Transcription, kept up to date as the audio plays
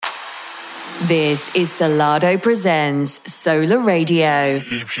This is Solardo presents Sola Radio.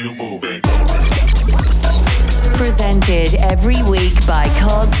 Keeps you moving. Presented every week by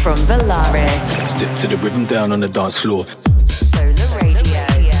Cos from Valaris. Step to the rhythm down on the dance floor. Sola Radio.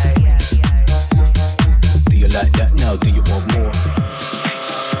 Do you like that now? Do you want more?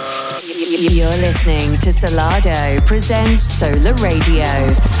 You're listening to Solardo presents Sola Radio.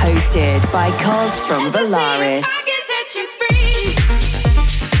 Hosted by Cos from Valaris.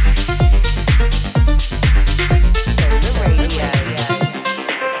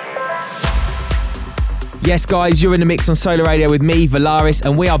 Yes, guys, you're in the mix on Solar Radio with me, Valaris,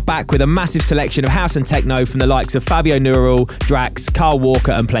 and we are back with a massive selection of house and techno from the likes of Fabio Neural, Drax, Carl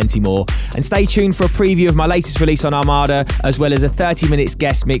Walker, and plenty more. And stay tuned for a preview of my latest release on Armada, as well as a 30 minutes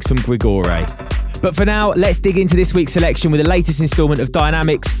guest mix from Grigore. But for now, let's dig into this week's selection with the latest instalment of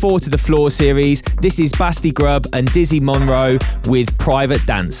Dynamics 4 to the Floor series. This is Basti Grubb and Dizzy Monroe with Private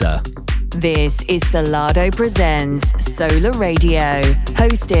Dancer. This is Solardo presents Sola Radio.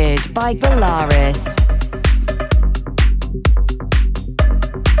 Hosted by Valaris.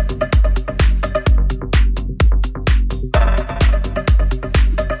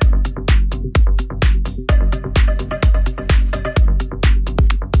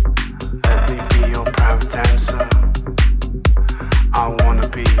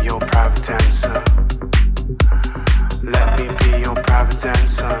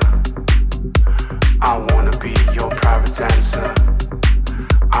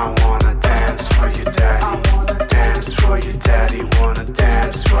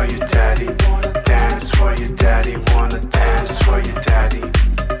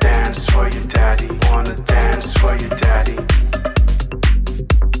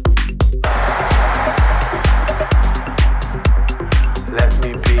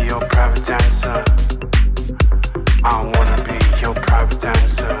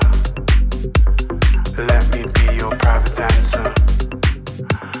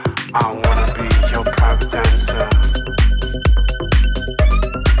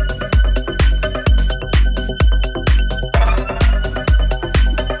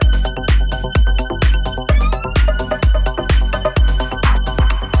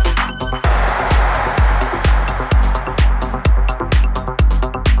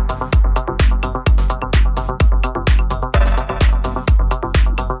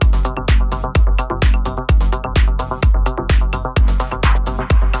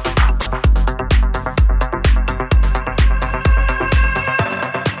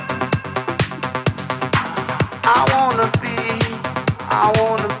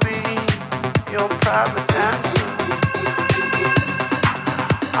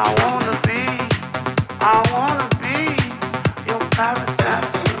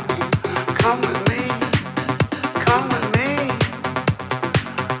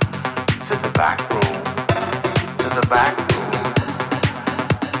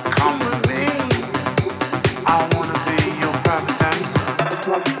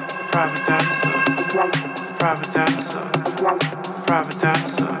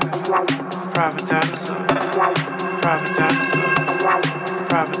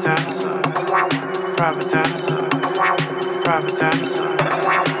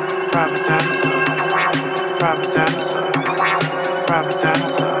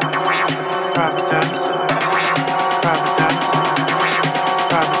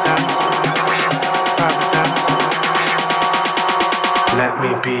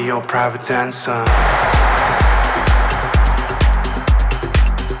 Private dancer.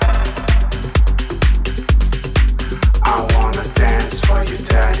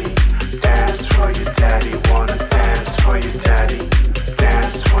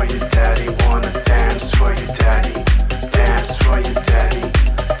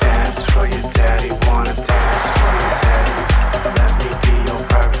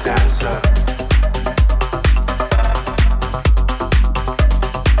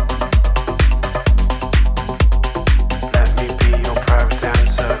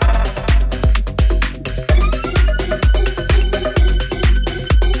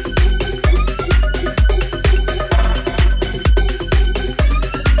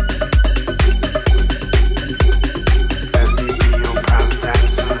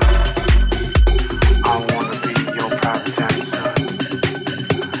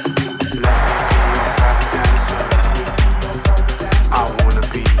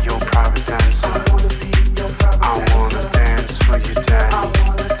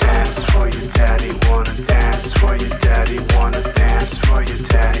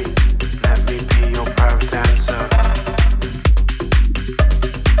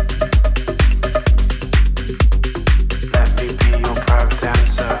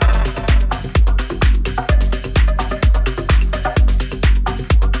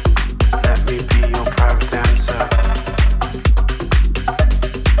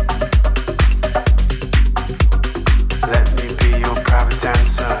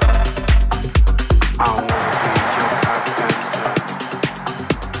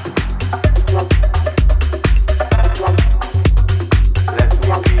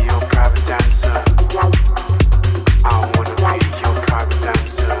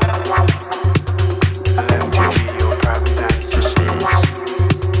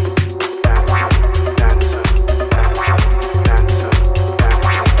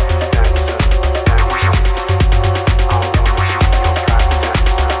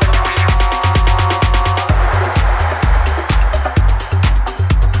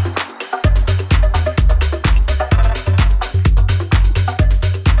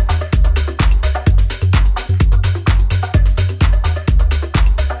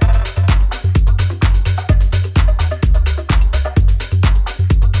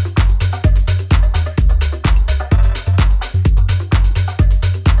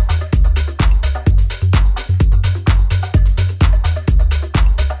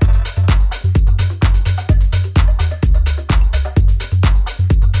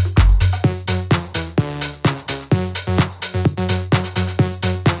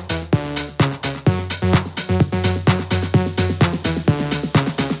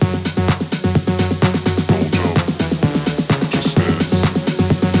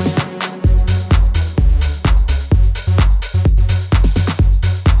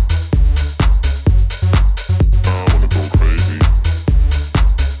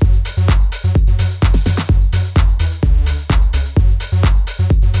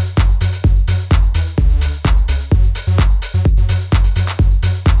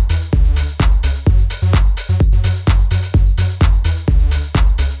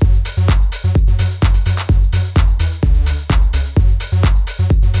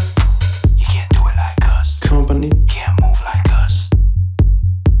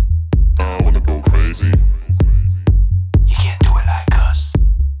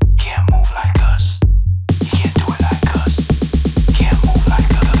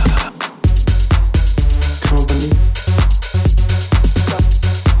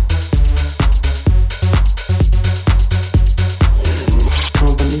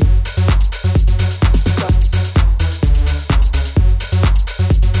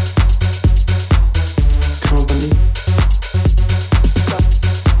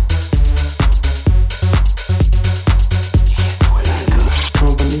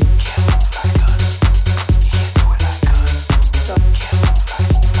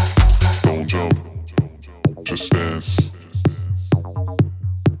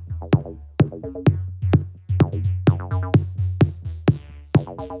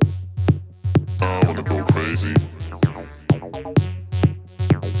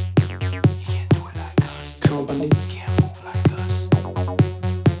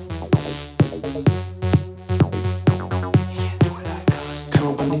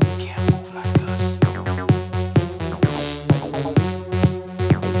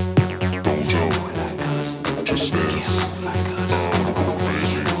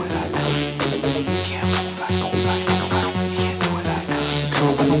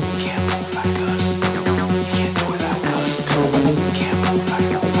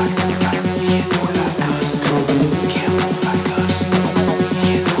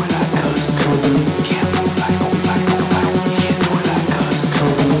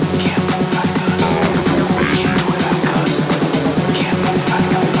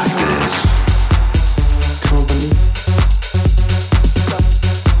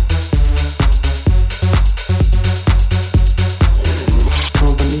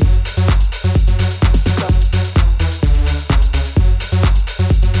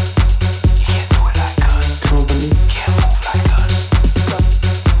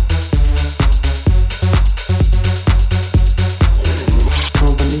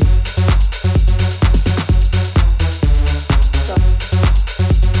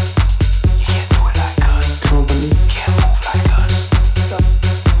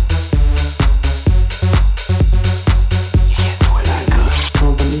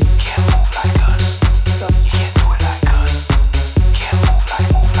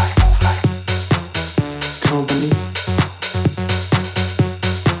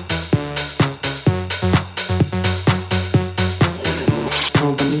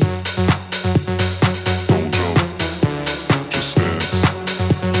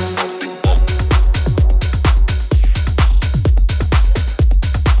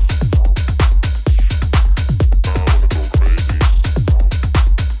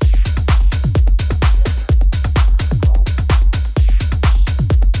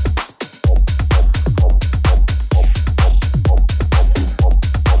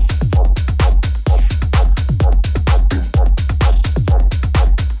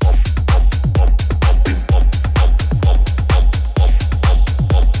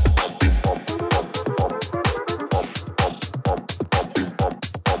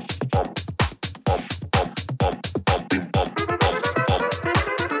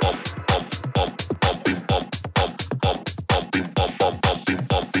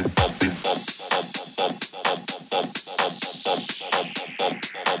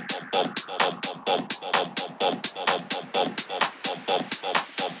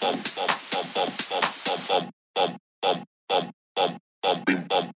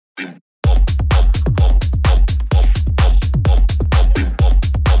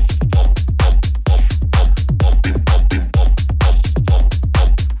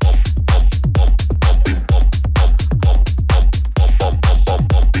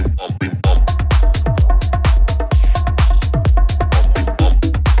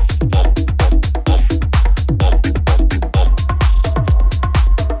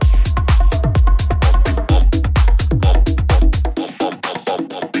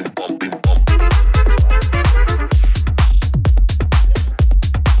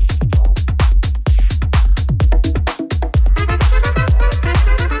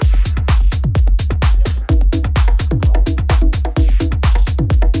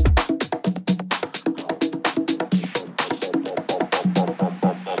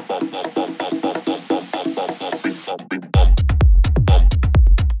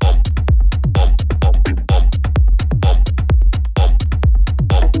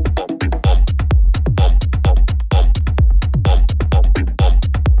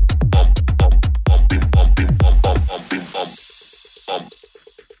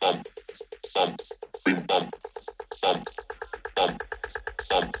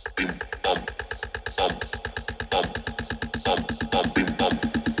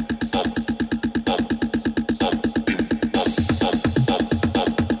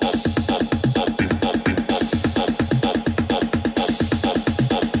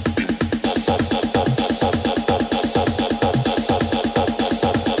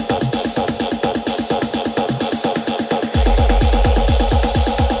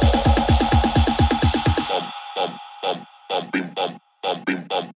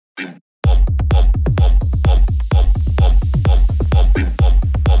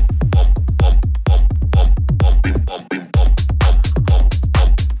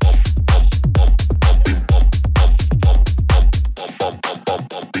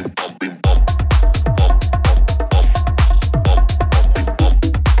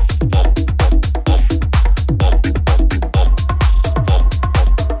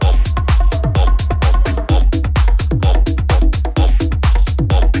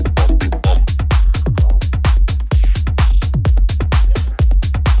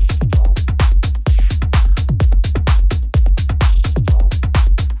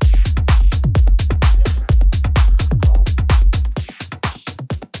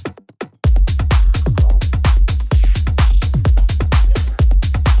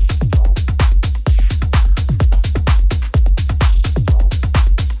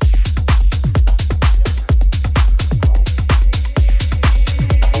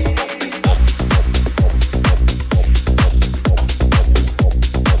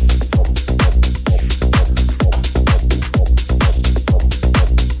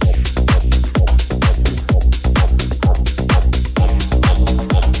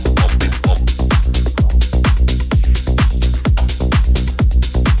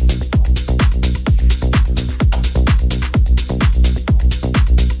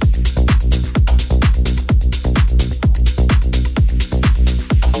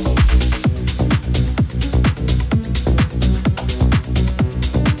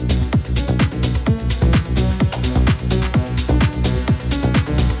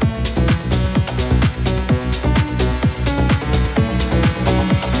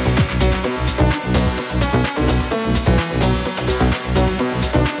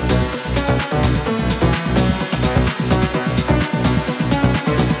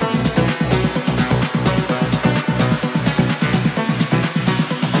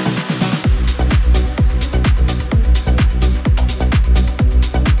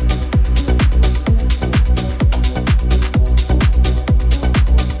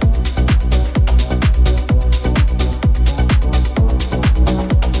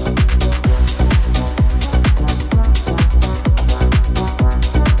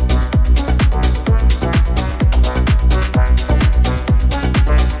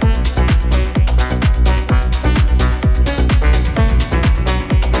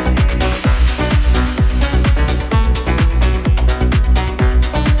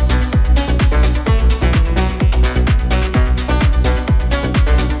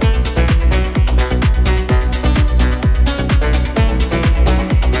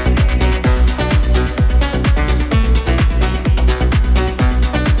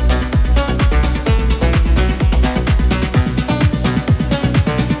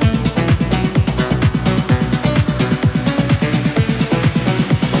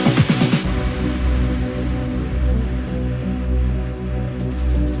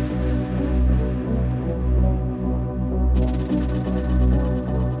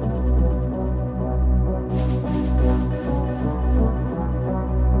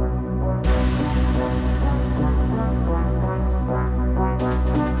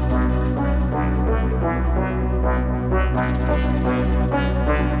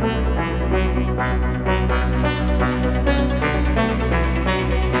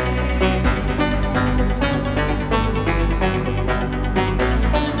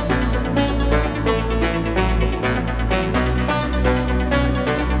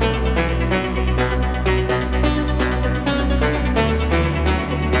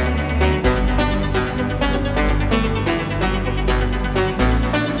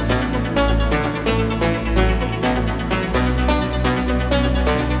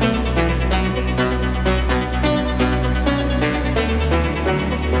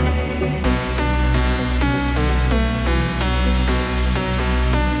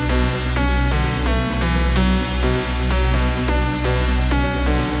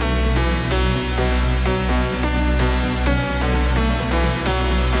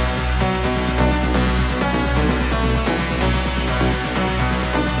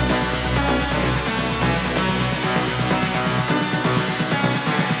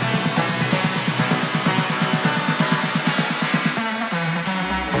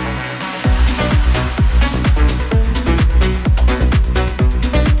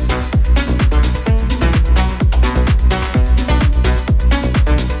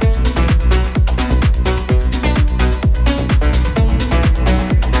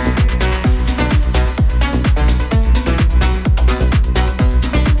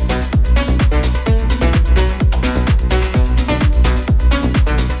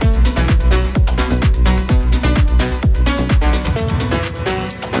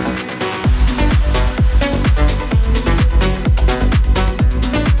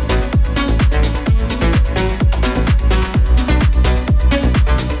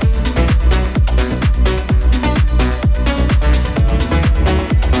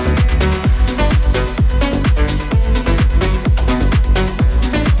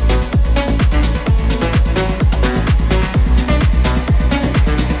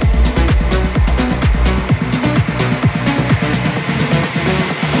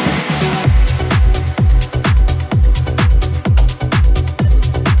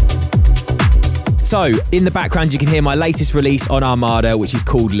 So, in the background you can hear my latest release on Armada, which is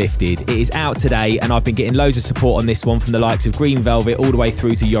called Lifted. It is out today and I've been getting loads of support on this one from the likes of Green Velvet all the way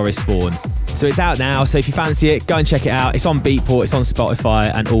through to Joris Vaughan. So it's out now, so if you fancy it, go and check it out. It's on Beatport, it's on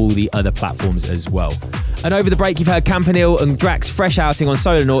Spotify and all the other platforms as well. And over the break you've heard Campanile and Drax's fresh outing on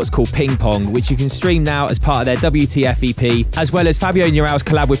Solardo called Ping Pong, which you can stream now as part of their WTF EP, as well as Fabio Neural's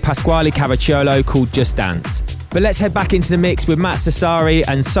collab with Pasquale Caracciolo called Just Dance. But let's head back into the mix with Matt Sassari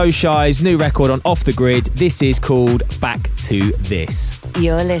and So Shy's new record on Off the Grid. This is called Back to This.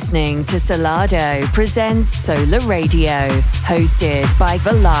 You're listening to Solardo presents Sola Radio, hosted by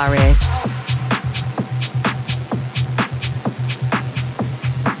Valaris.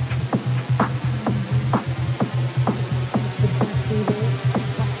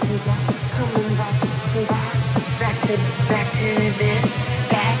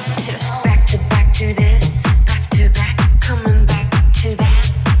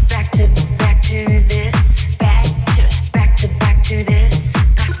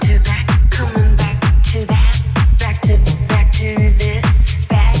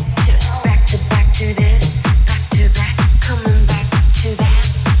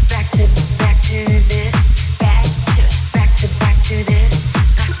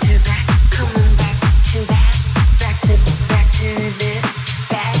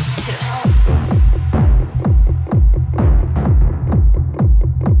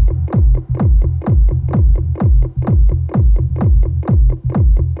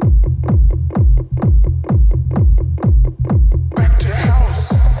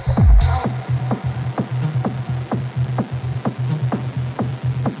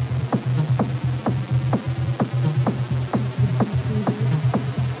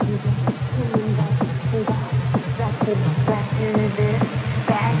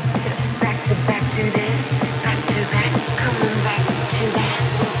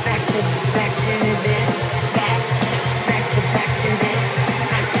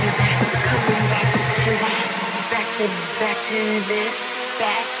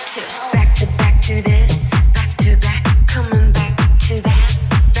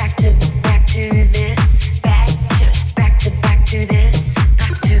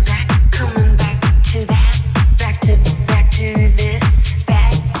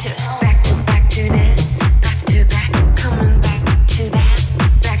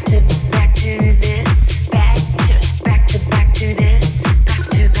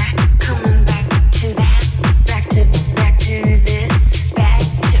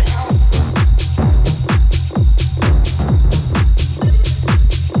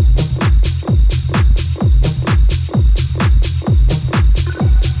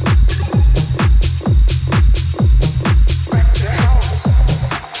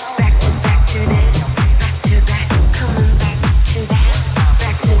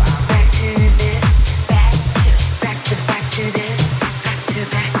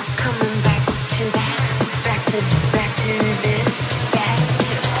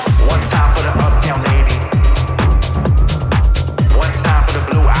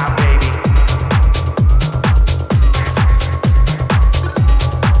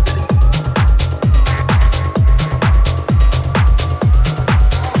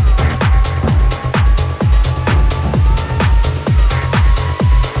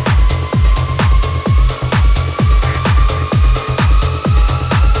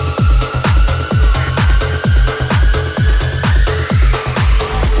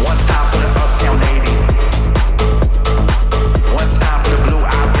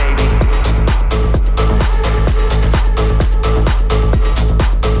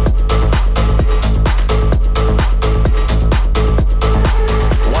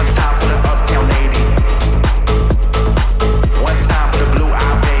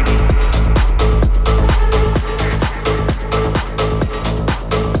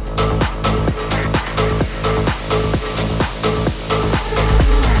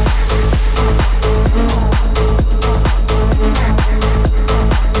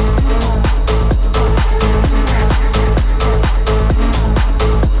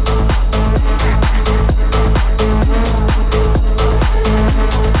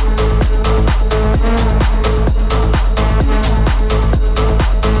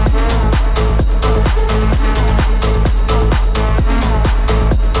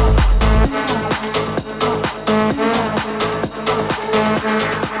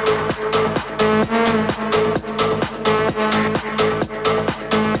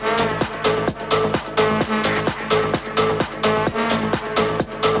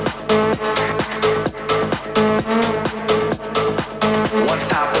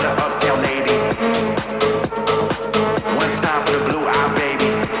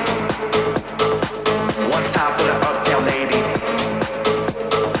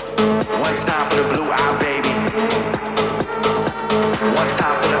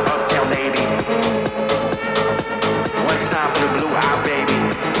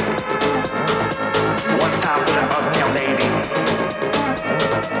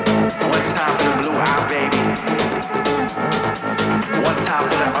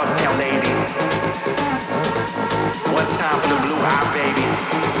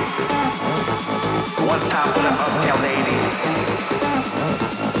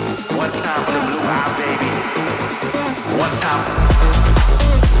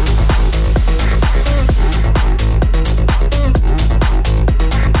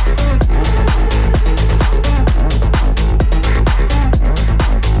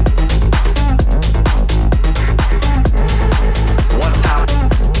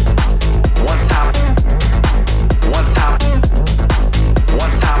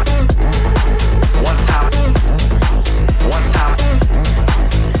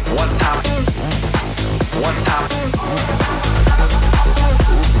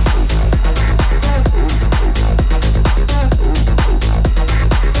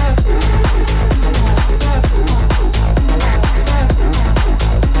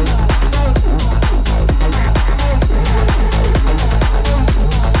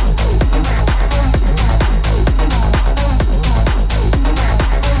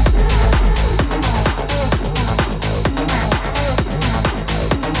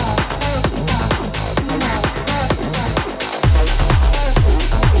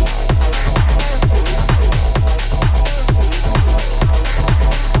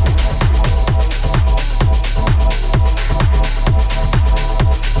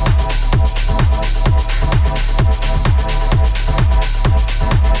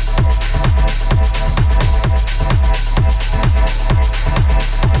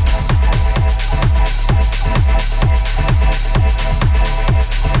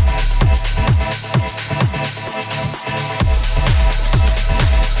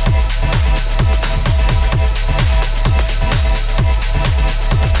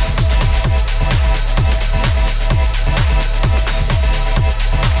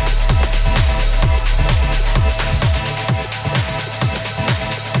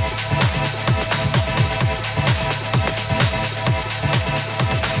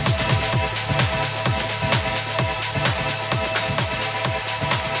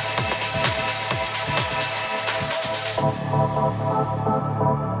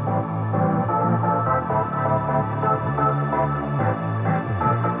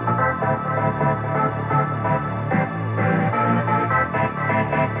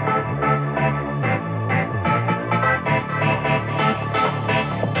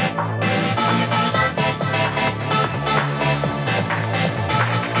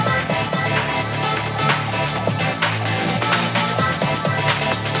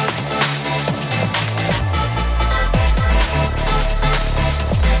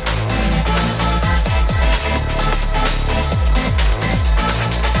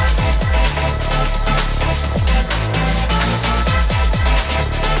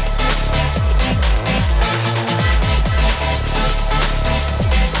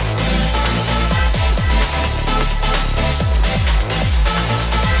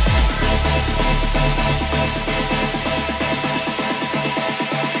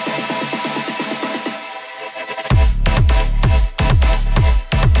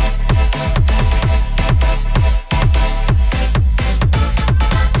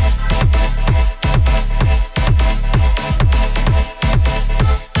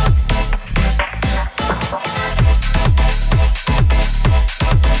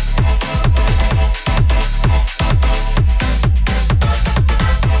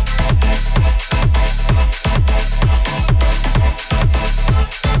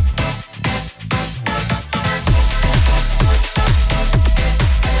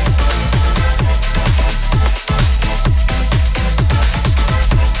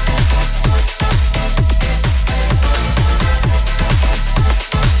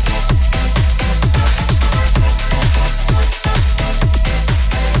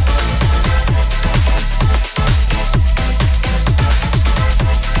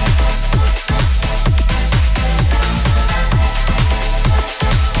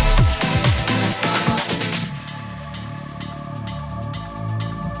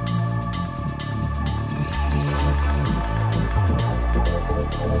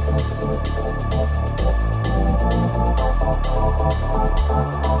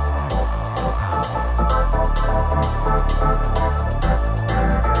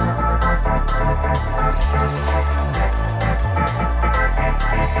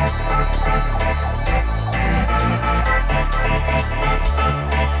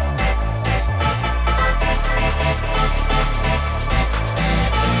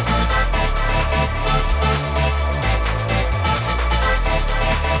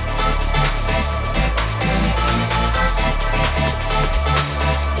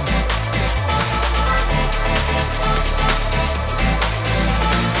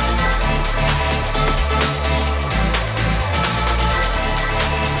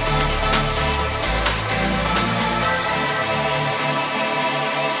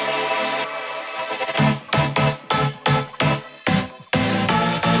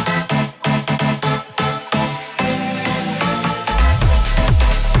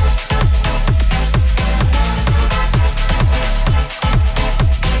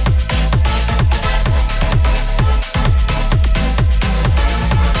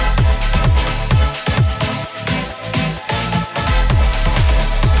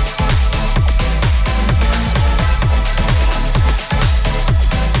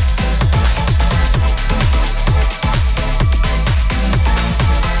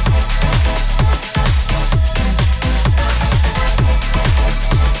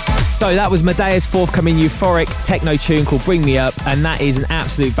 So that was Medea's forthcoming euphoric techno tune called Bring Me Up, and that is an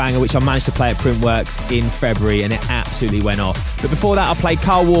absolute banger which I managed to play at Printworks in February, and it absolutely went off. But before that I played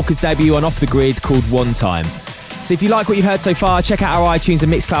Carl Walker's debut on Off The Grid called One Time. So if you like what you've heard so far, check out our iTunes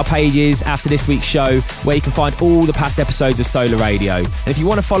and Mixcloud pages after this week's show, where you can find all the past episodes of Sola Radio. And if you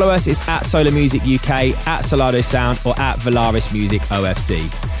want to follow us, it's at Solar Music UK, at Solardo Sound, or at Valaris Music OFC.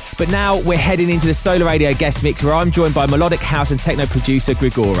 But now we're heading into the Solar Radio guest mix, where I'm joined by melodic house and techno producer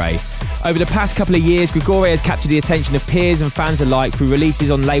Grigore. Over the past couple of years, Grigore has captured the attention of peers and fans alike through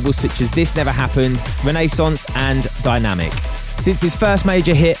releases on labels such as This Never Happened, Renaissance and Dynamic. Since his first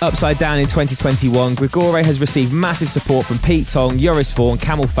major hit, Upside Down, in 2021, Grigore has received massive support from Pete Tong, Joris Vorn,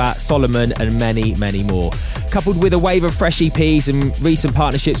 Camel Fat, Solomon and many, many more. Coupled with a wave of fresh EPs and recent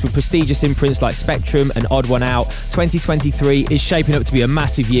partnerships with prestigious imprints like Spectrum and Odd One Out, 2023 is shaping up to be a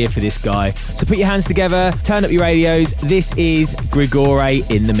massive year for this guy. So put your hands together, turn up your radios. This is Grigore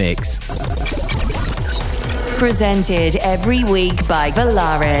in the mix. Presented every week by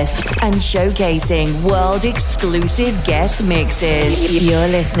Valaris and showcasing world-exclusive guest mixes. You're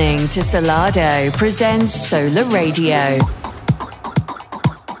listening to Solardo presents Solar Radio.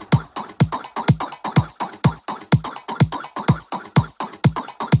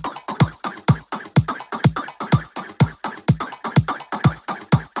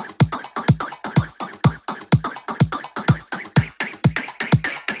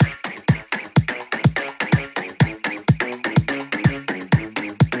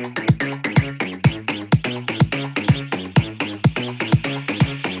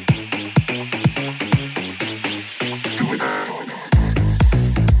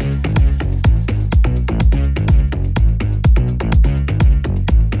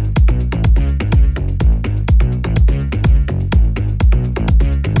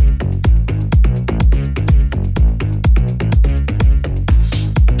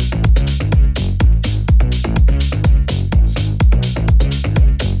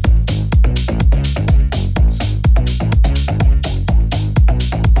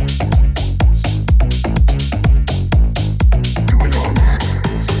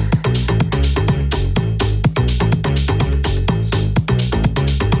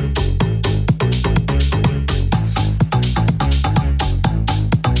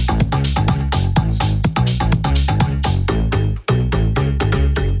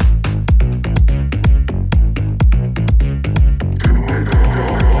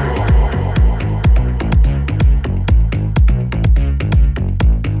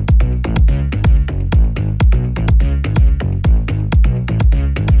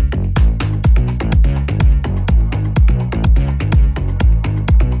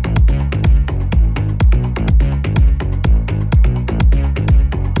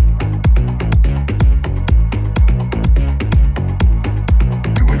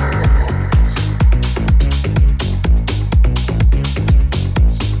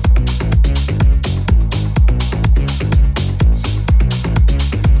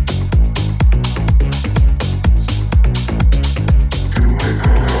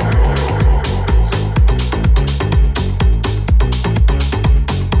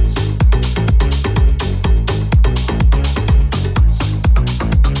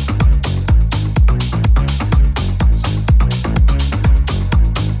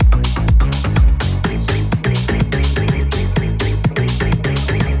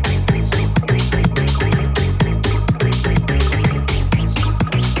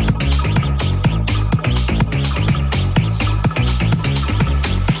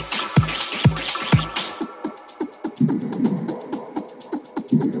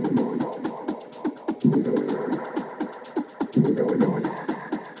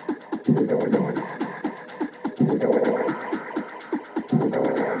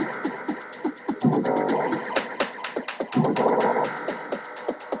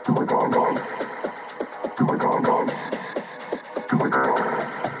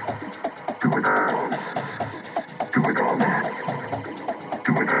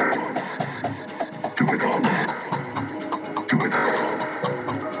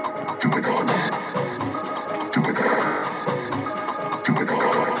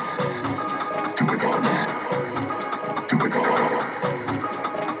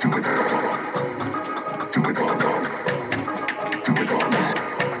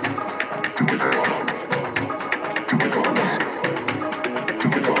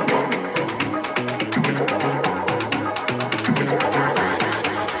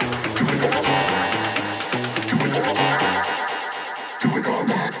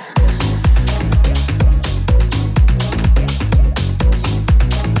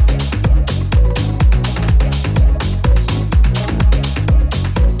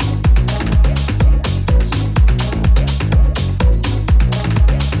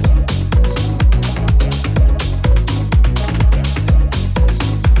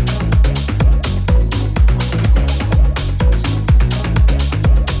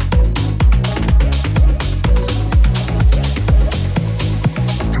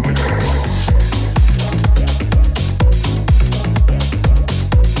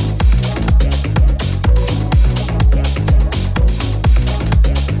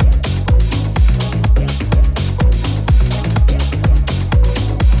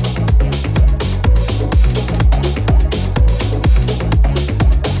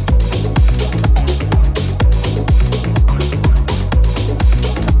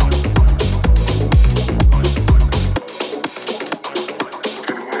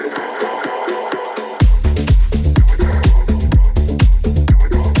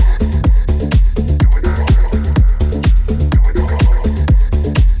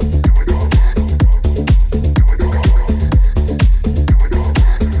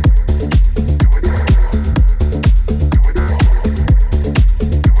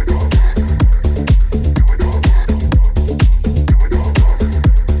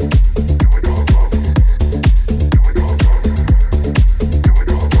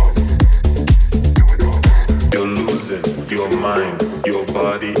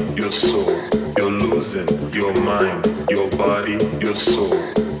 your soul. You're losing your mind, your body, your soul.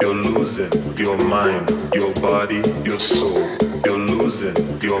 You're losing your mind, your body, your soul. You're losing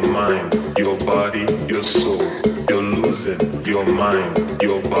your mind, your body, your soul. You're losing your mind,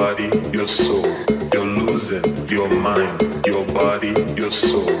 your body, your soul. You're losing your mind, your body, your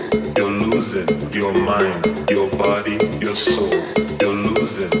soul. You're losing your mind, your body, your soul. You're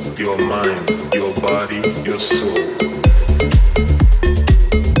losing your mind, your body, your soul.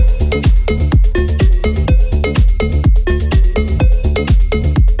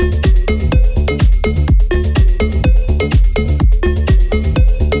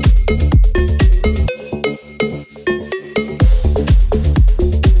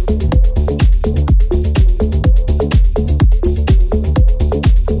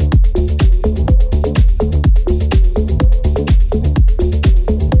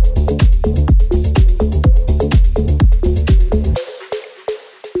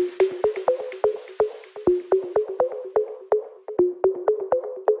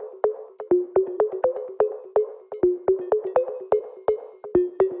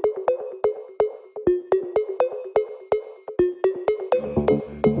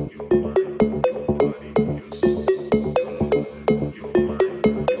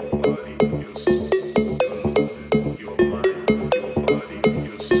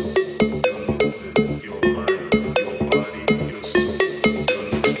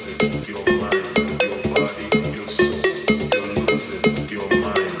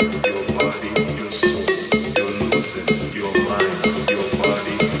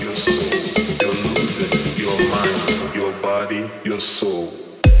 Your soul.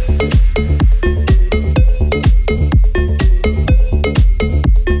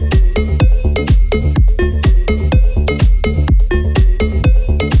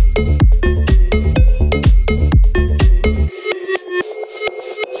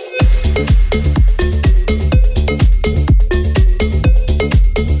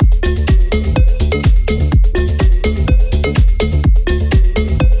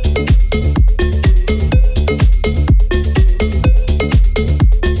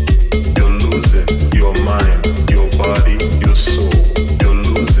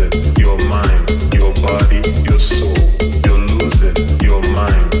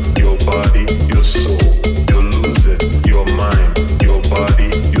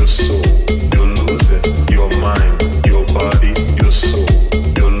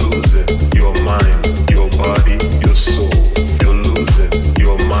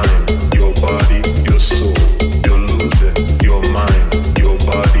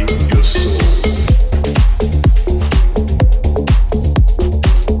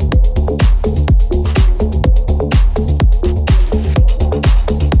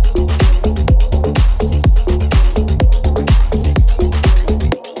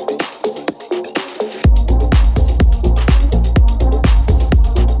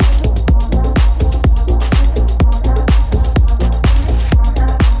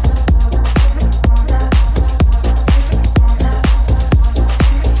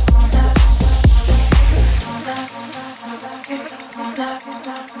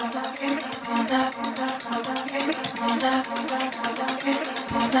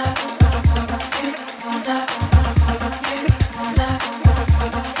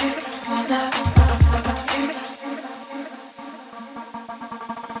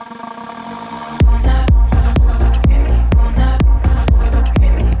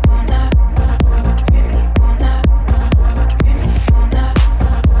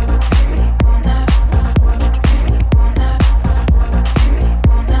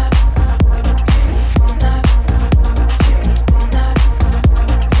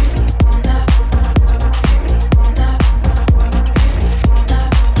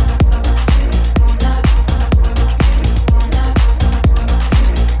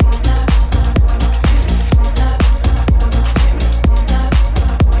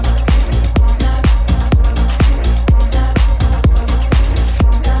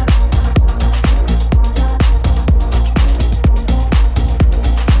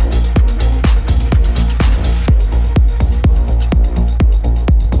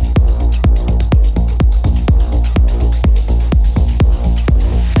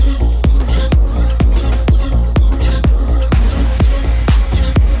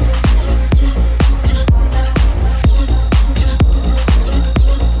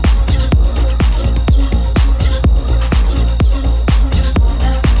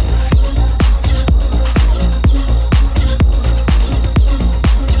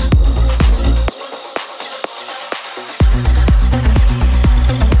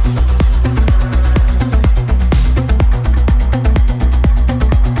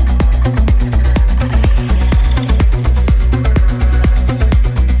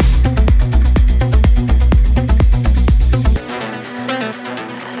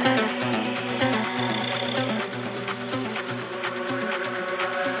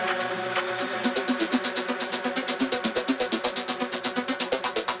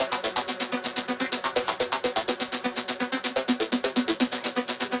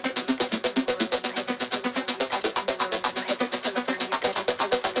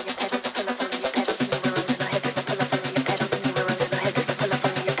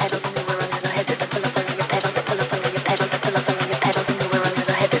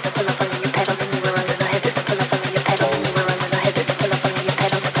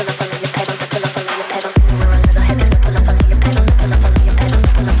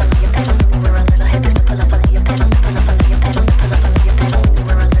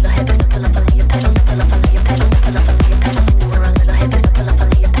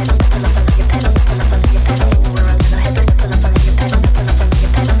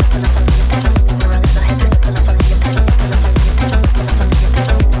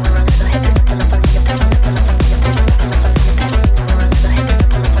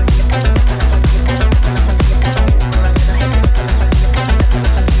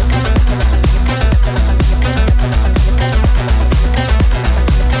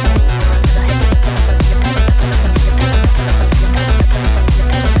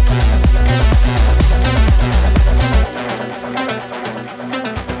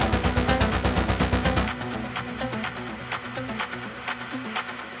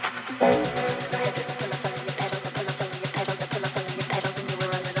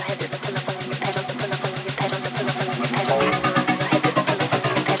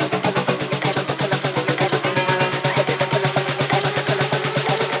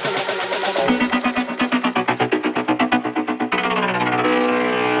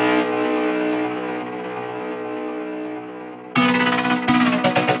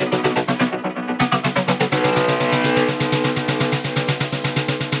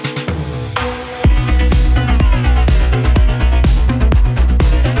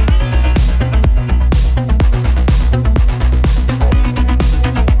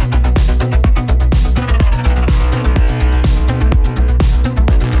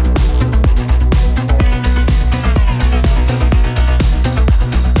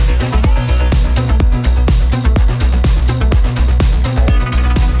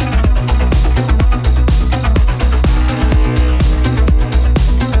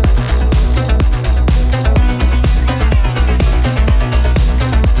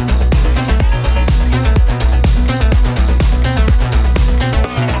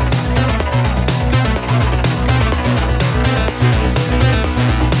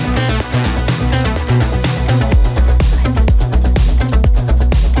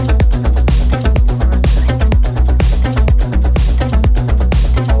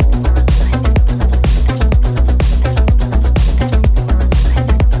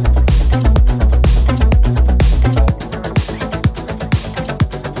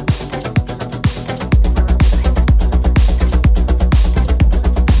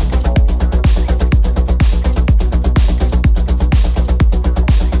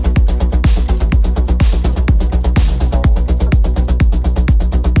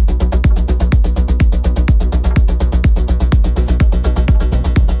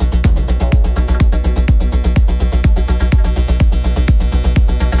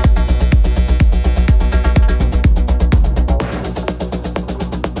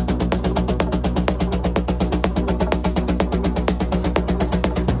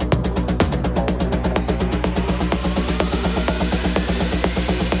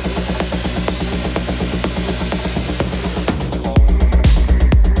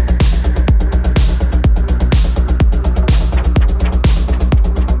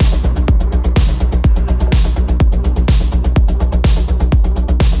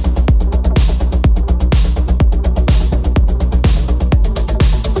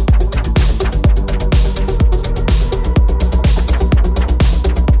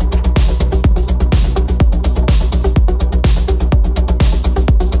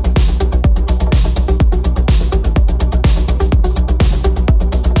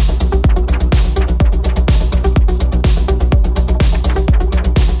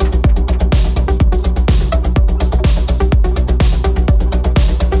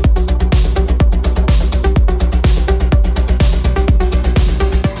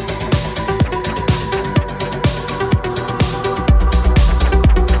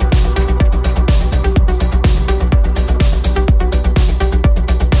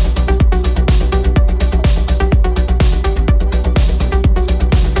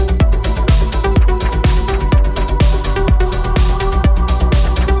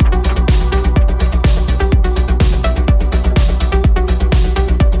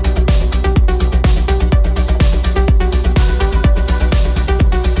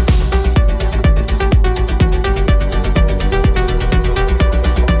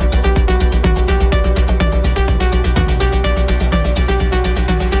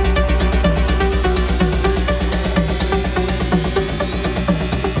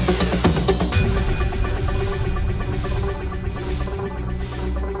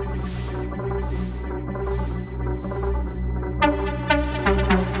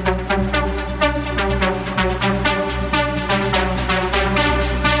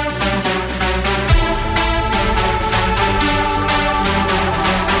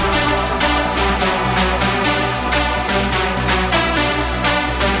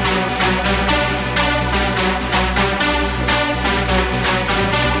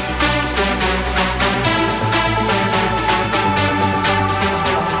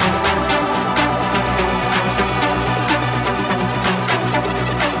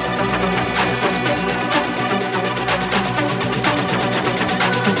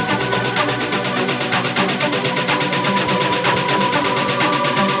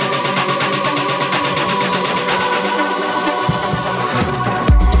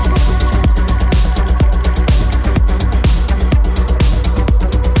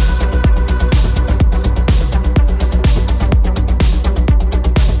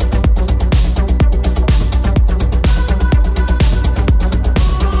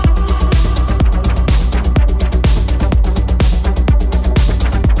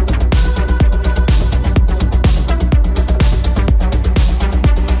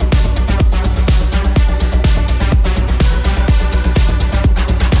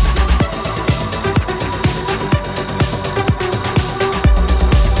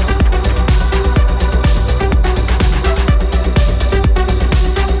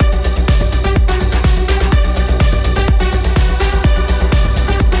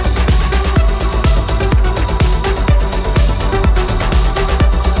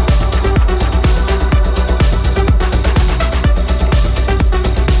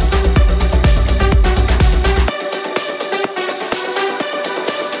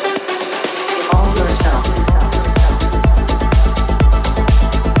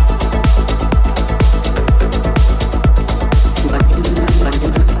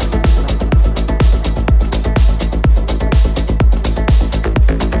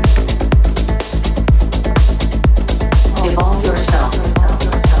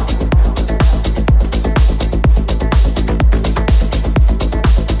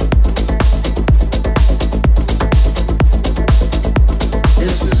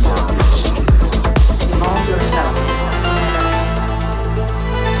 Evolve yourself.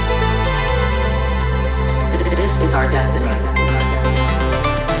 This is our destiny.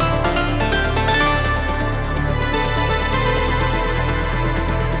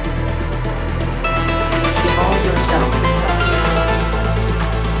 Evolve yourself.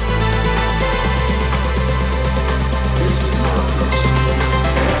 This is our destiny.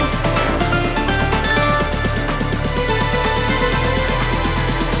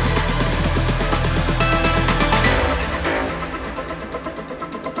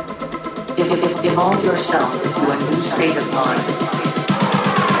 Evolve yourself into a new state of mind.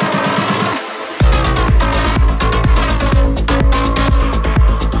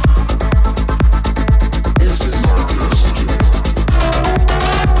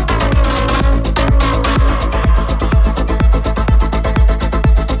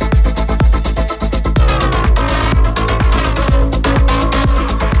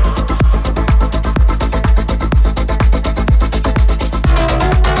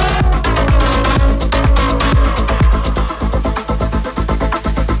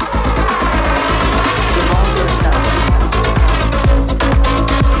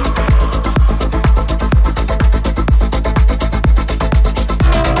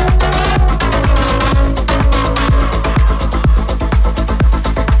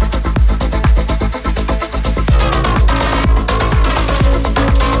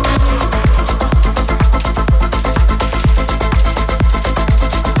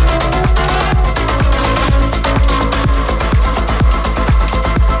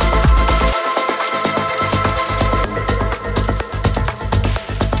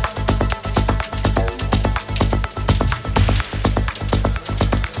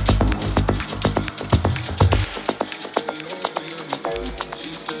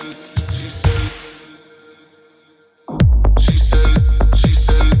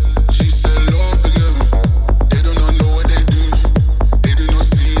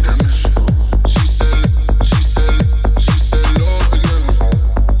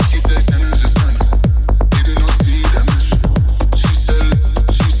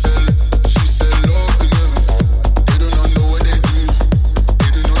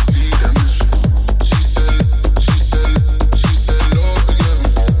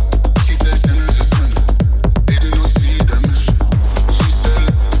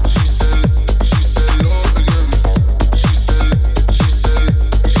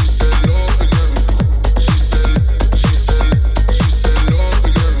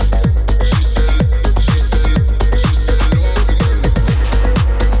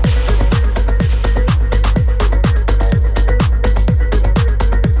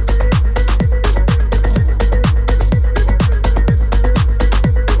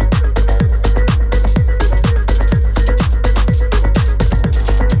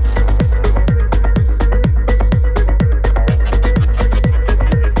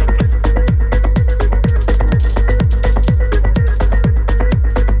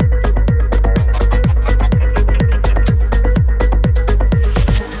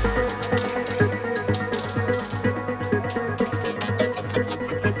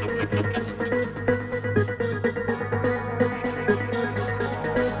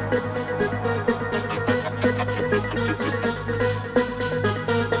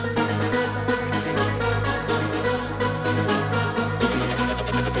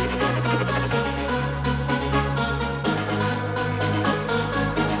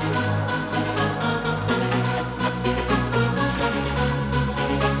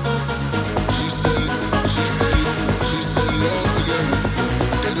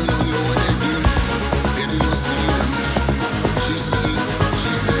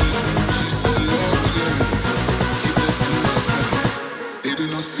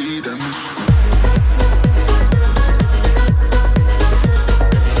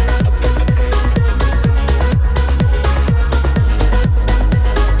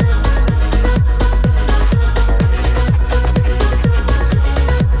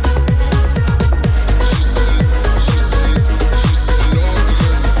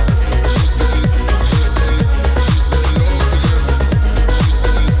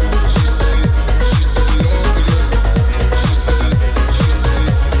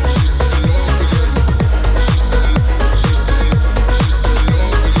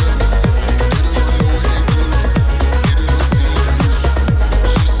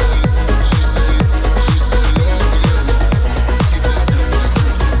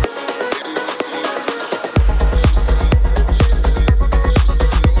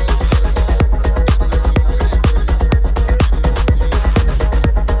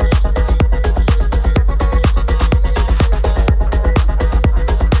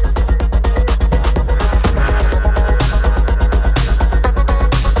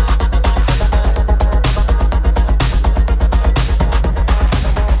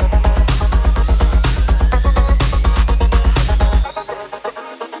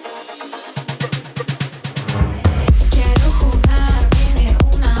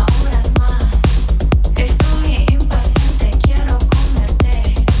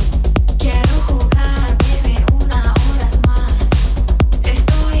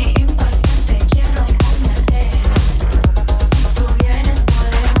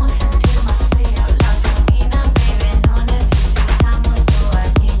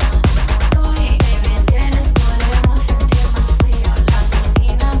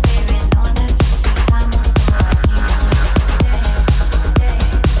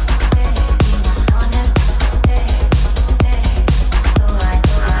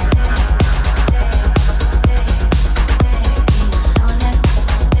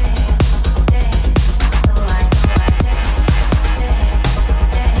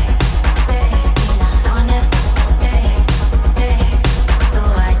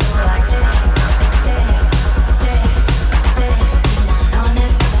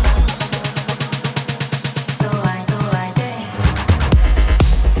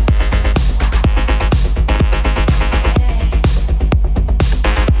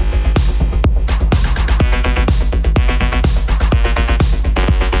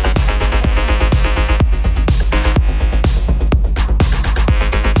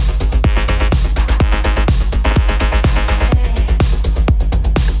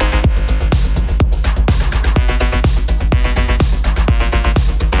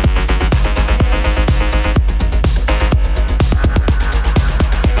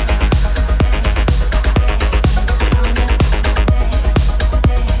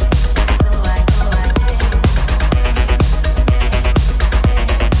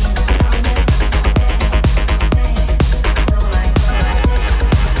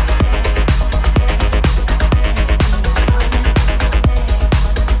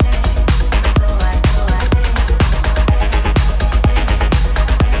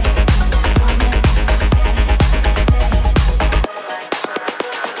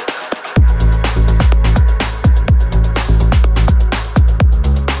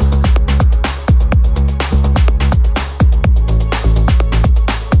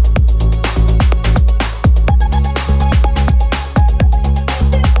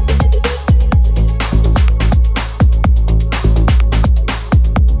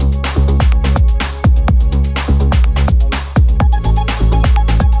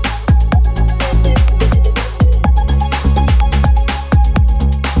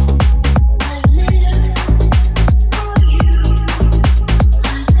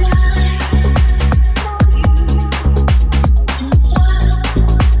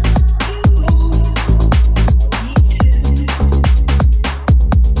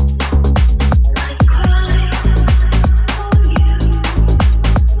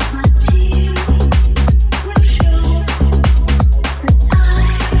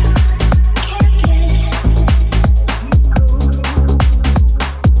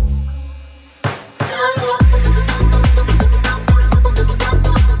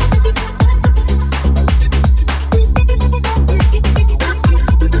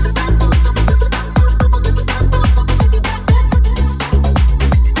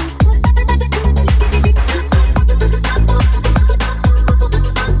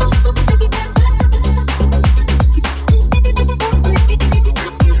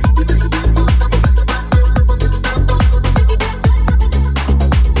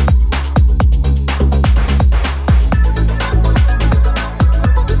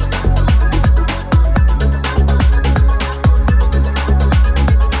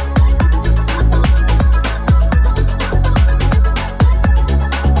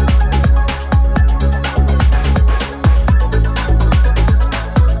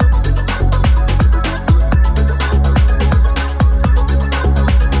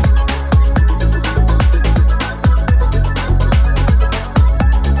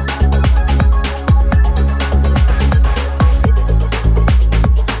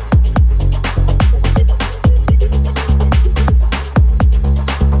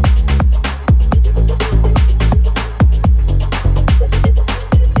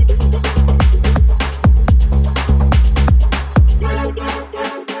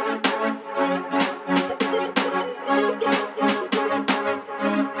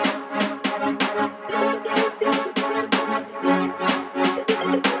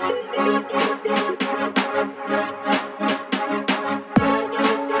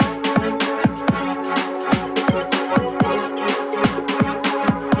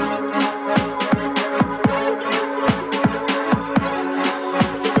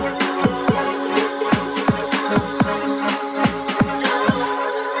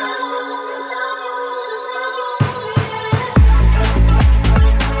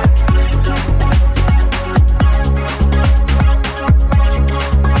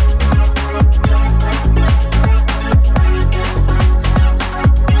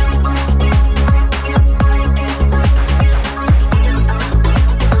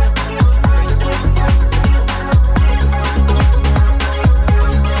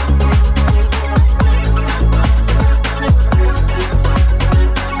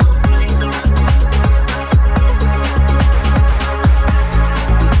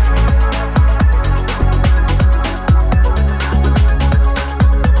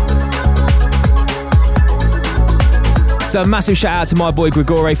 So a massive shout out to my boy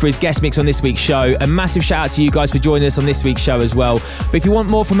Grigore for his guest mix on this week's show. A massive shout out to you guys for joining us on this week's show as well. But if you want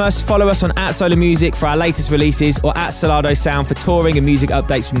more from us, follow us on @SolarMusic for our latest releases, or @Solardo Sound for touring and music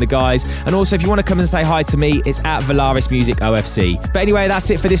updates from the guys. And also if you want to come and say hi to me, it's @ValarisMusicOFC. But anyway, that's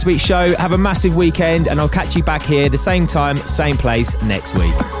it for this week's show. Have a massive weekend, and I'll catch you back here the same time, same place next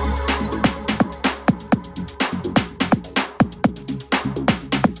week.